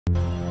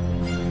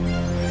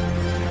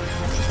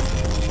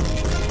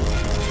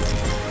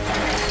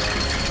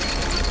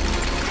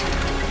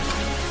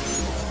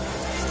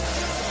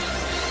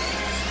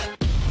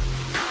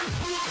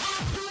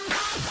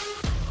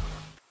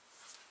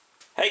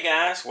Hey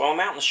guys, well I'm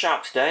out in the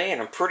shop today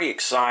and I'm pretty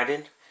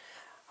excited.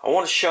 I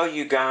want to show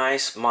you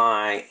guys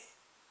my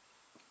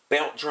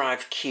belt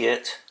drive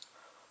kit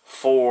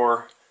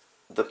for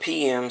the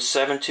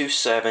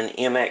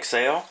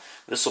PM727MXL.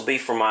 This will be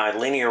for my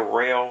linear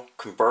rail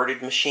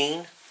converted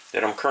machine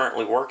that I'm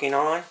currently working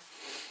on.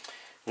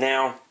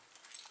 Now,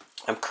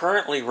 I'm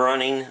currently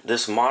running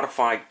this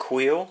modified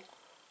quill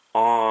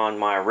on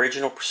my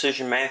original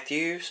Precision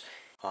Matthews.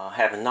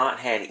 Have not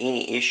had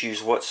any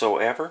issues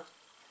whatsoever.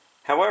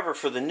 However,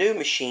 for the new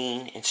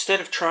machine,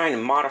 instead of trying to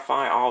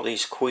modify all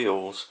these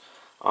quills,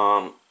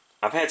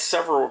 I've had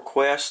several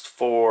requests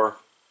for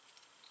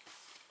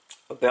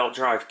a belt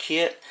drive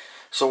kit.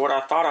 So what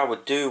I thought I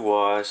would do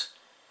was,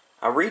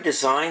 I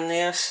redesigned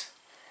this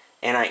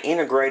and I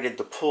integrated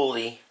the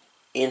pulley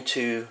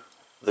into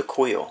the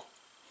quill.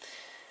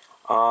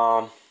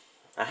 I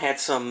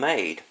had some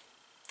made.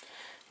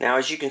 Now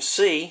as you can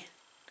see,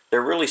 they're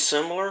really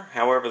similar.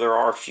 However, there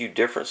are a few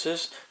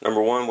differences.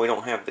 Number one, we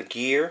don't have the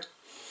gear,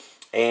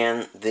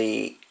 and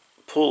the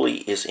pulley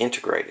is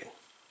integrated.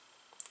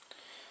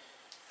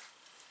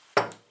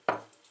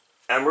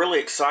 I'm really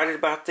excited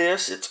about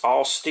this. It's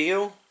all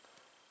steel,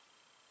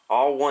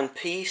 all one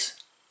piece.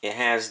 It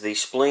has the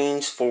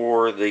spleens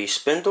for the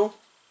spindle.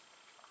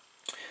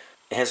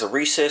 It has a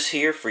recess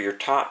here for your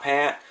top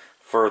hat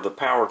for the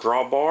power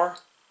drawbar.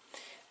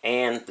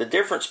 And the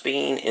difference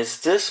being is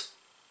this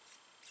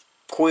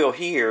quill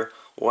here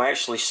will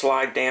actually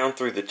slide down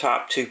through the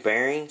top two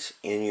bearings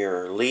in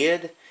your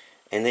lid,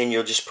 and then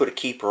you'll just put a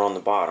keeper on the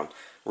bottom.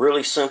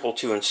 Really simple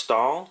to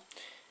install.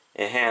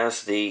 It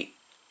has the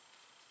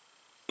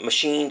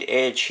machined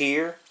edge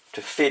here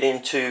to fit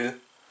into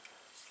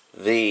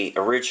the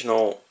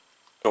original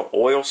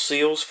oil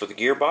seals for the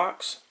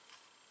gearbox.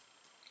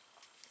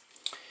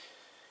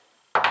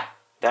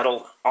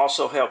 That'll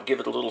also help give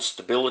it a little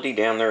stability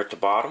down there at the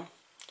bottom.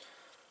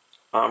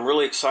 I'm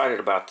really excited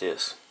about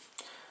this.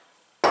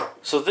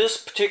 So this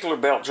particular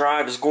belt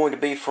drive is going to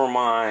be for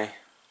my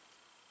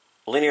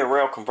linear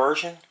rail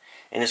conversion,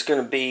 and it's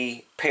going to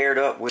be paired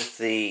up with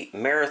the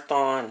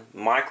Marathon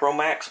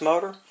Micromax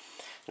motor.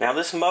 Now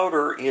this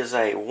motor is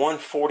a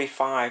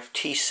 145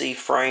 TC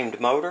framed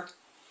motor.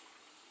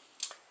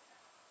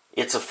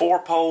 It's a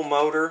 4-pole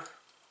motor,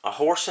 a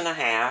horse and a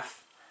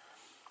half,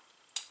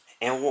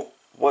 and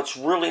what's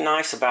really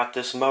nice about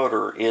this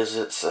motor is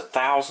it's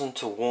 1,000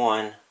 to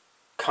 1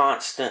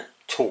 constant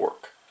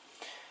torque.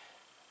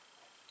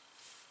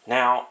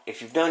 Now,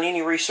 if you've done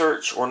any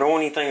research or know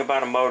anything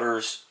about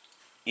motors,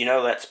 you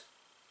know that's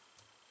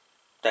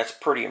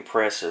pretty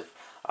impressive.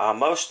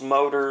 Most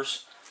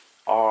motors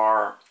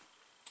are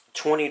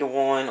 20 to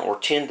 1 or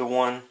 10 to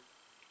 1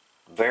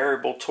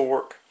 variable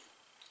torque.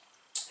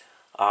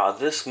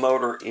 This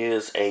motor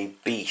is a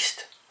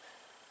beast.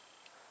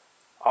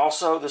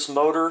 Also, this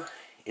motor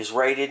is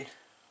rated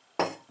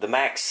the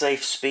max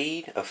safe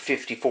speed of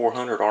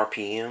 5,400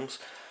 RPMs.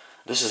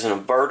 This is an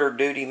inverter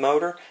duty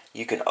motor.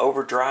 You can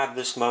overdrive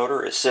this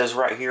motor. It says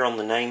right here on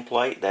the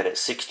nameplate that at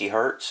 60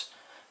 Hertz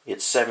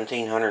it's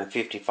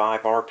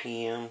 1,755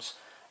 RPMs.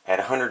 At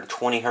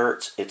 120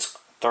 Hertz it's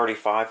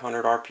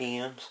 3,500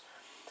 RPMs.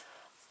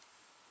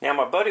 Now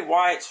my buddy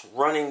Wyatt's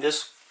running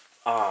this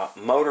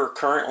motor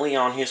currently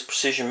on his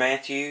Precision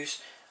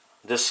Matthews,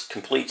 this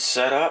complete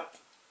setup.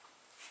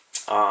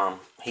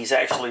 He's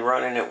actually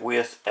running it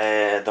with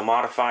the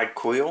modified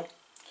quill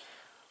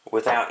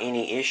without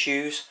any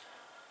issues.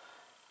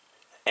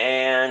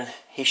 And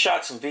he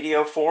shot some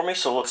video for me,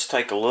 so let's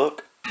take a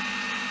look.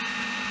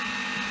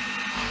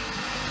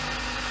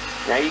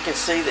 Now you can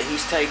see that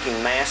he's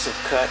taking massive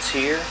cuts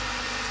here.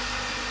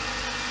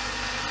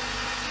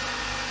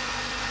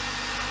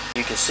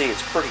 You can see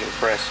it's pretty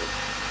impressive.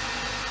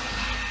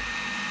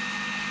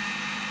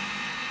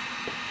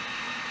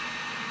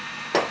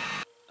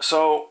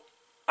 So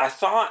I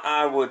thought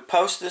I would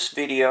post this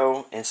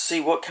video and see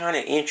what kind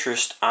of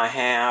interest I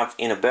have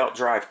in a belt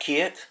drive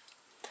kit.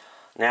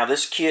 Now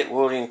this kit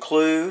will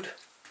include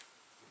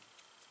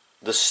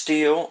the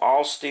steel,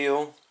 all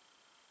steel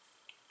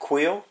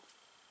quill,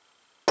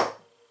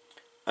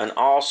 an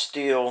all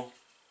steel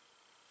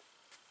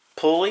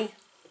pulley.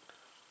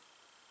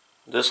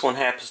 This one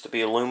happens to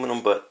be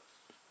aluminum, but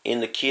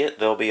in the kit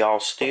they'll be all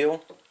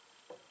steel.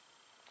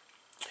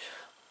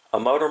 A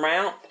motor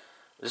mount.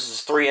 This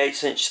is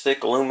 3/8 inch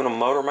thick aluminum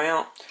motor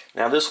mount.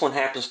 Now this one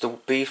happens to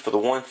be for the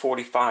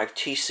 145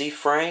 TC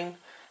frame.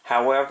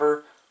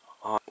 However,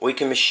 we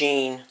can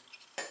machine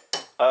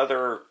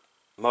other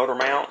motor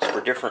mounts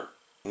for different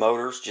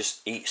motors.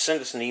 Just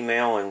send us an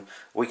email and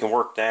we can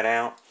work that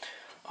out.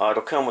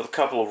 It'll come with a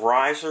couple of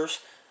risers.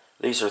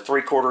 These are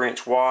 3/4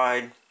 inch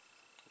wide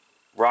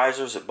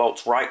risers. It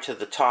bolts right to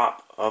the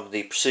top of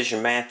the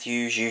Precision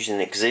Matthews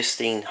using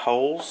existing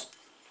holes.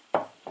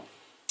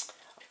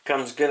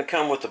 Going to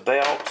come with the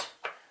belt.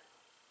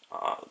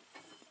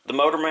 The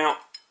motor mount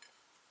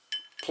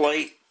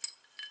plate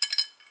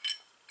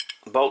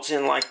bolts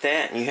in like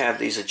that, and you have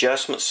these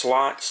adjustment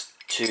slots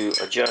to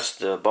adjust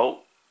the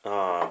belt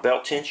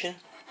tension.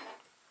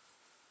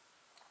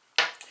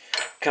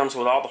 Comes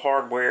with all the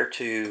hardware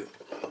to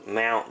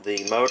mount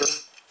the motor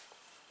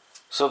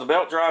So the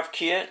belt drive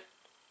kit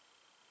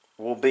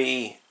will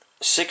be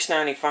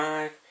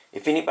 $6.95.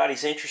 If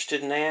anybody's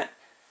interested in that,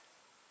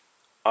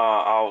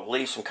 I'll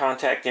leave some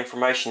contact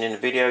information in the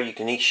video. You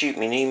can shoot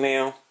me an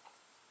email.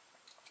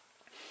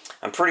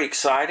 I'm pretty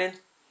excited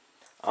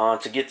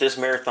to get this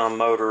marathon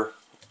motor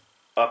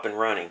up and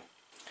running.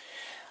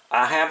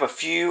 I have a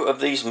few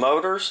of these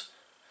motors,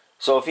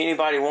 so if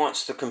anybody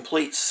wants the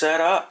complete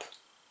setup,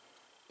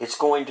 it's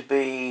going to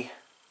be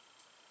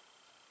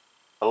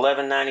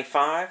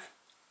 $11.95.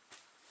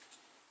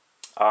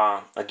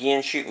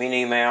 Again, shoot me an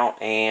email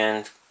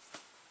and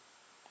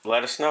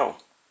let us know.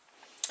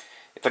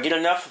 If I get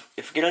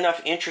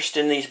enough interest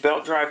in these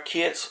belt drive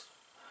kits,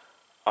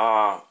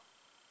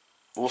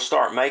 we'll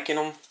start making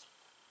them.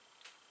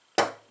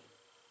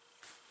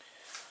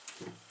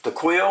 The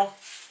quill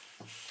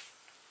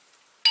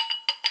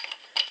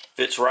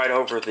fits right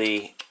over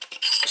the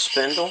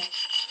spindle,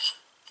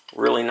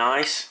 really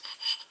nice,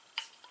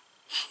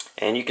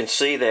 and you can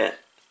see that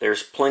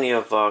there's plenty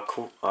of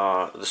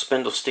the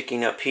spindle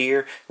sticking up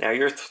here. Now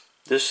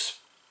this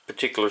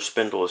particular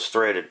spindle is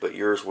threaded, but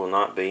yours will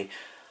not be.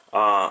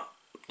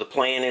 The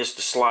plan is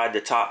to slide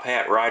the top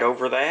hat right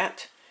over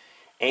that,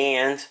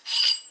 and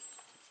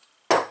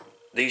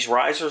these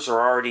risers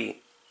are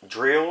already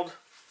drilled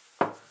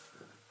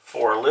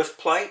for a lift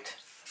plate.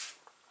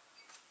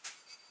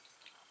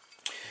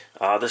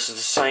 This is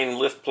the same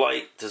lift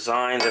plate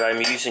design that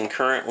I'm using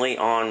currently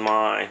on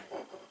my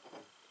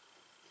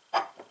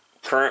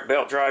current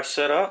belt drive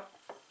setup.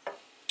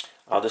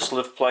 This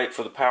lift plate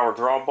for the power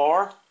draw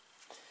bar.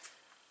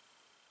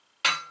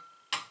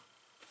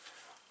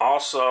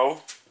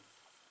 Also,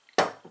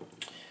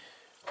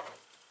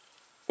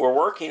 we're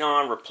working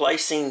on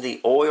replacing the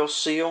oil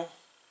seal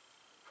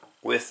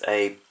with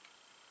a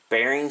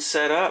bearing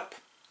setup,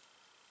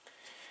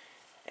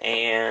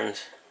 and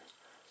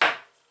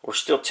we're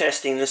still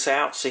testing this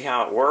out, see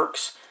how it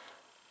works.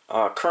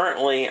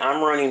 Currently,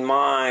 I'm running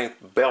my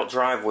belt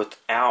drive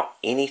without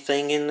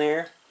anything in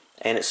there,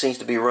 and it seems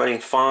to be running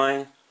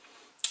fine.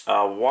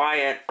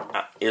 Wyatt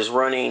is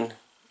running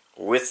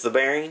with the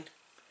bearing,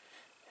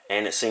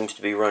 and it seems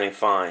to be running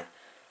fine.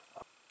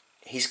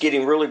 He's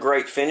getting really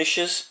great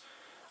finishes,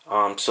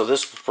 so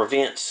this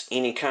prevents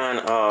any kind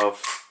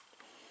of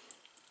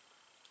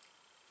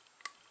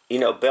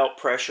belt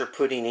pressure,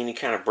 putting any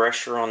kind of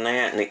pressure on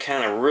that, and it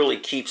kind of really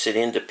keeps it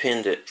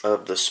independent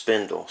of the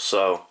spindle.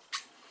 So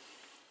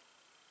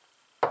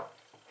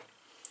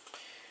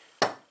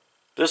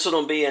this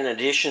will be an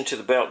addition to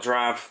the belt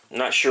drive. I'm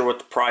not sure what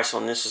the price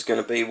on this is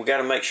going to be. We got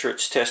to make sure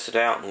it's tested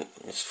out and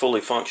it's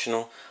fully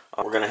functional.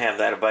 We're going to have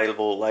that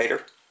available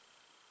later.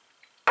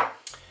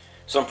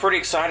 So I'm pretty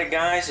excited,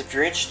 guys. If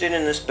you're interested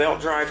in this belt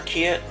drive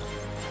kit,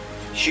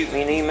 shoot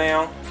me an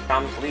email,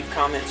 leave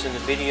comments in the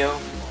video.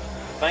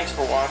 Thanks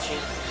for watching.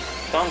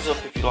 Thumbs up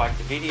if you like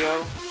the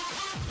video.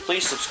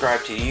 Please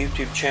subscribe to the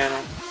YouTube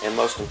channel, and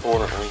most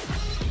importantly,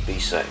 be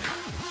safe.